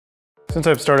Since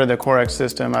I've started the CoreX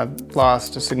system, I've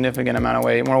lost a significant amount of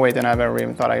weight, more weight than I've ever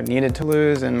even thought I needed to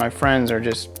lose, and my friends are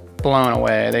just blown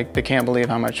away. They can't believe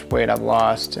how much weight I've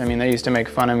lost. I mean, they used to make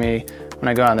fun of me when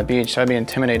I go out on the beach. I'd be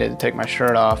intimidated to take my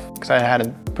shirt off because I had a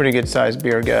pretty good sized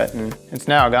beer gut, and it's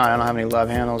now gone. I don't have any love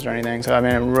handles or anything, so I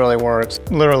mean, it really works.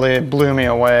 Literally, it blew me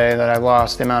away that I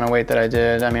lost the amount of weight that I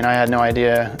did. I mean, I had no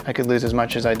idea I could lose as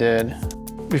much as I did.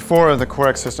 Before the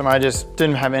CoreX system, I just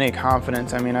didn't have any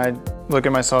confidence. I mean, I'd look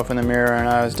at myself in the mirror and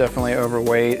I was definitely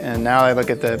overweight, and now I look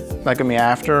at me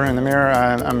after in the mirror,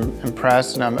 I'm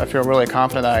impressed, and I feel really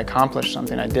confident that I accomplished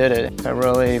something. I did it. I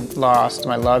really lost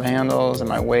my love handles and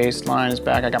my waistline is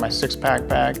back. I got my six-pack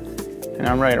back, and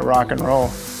I'm ready to rock and roll.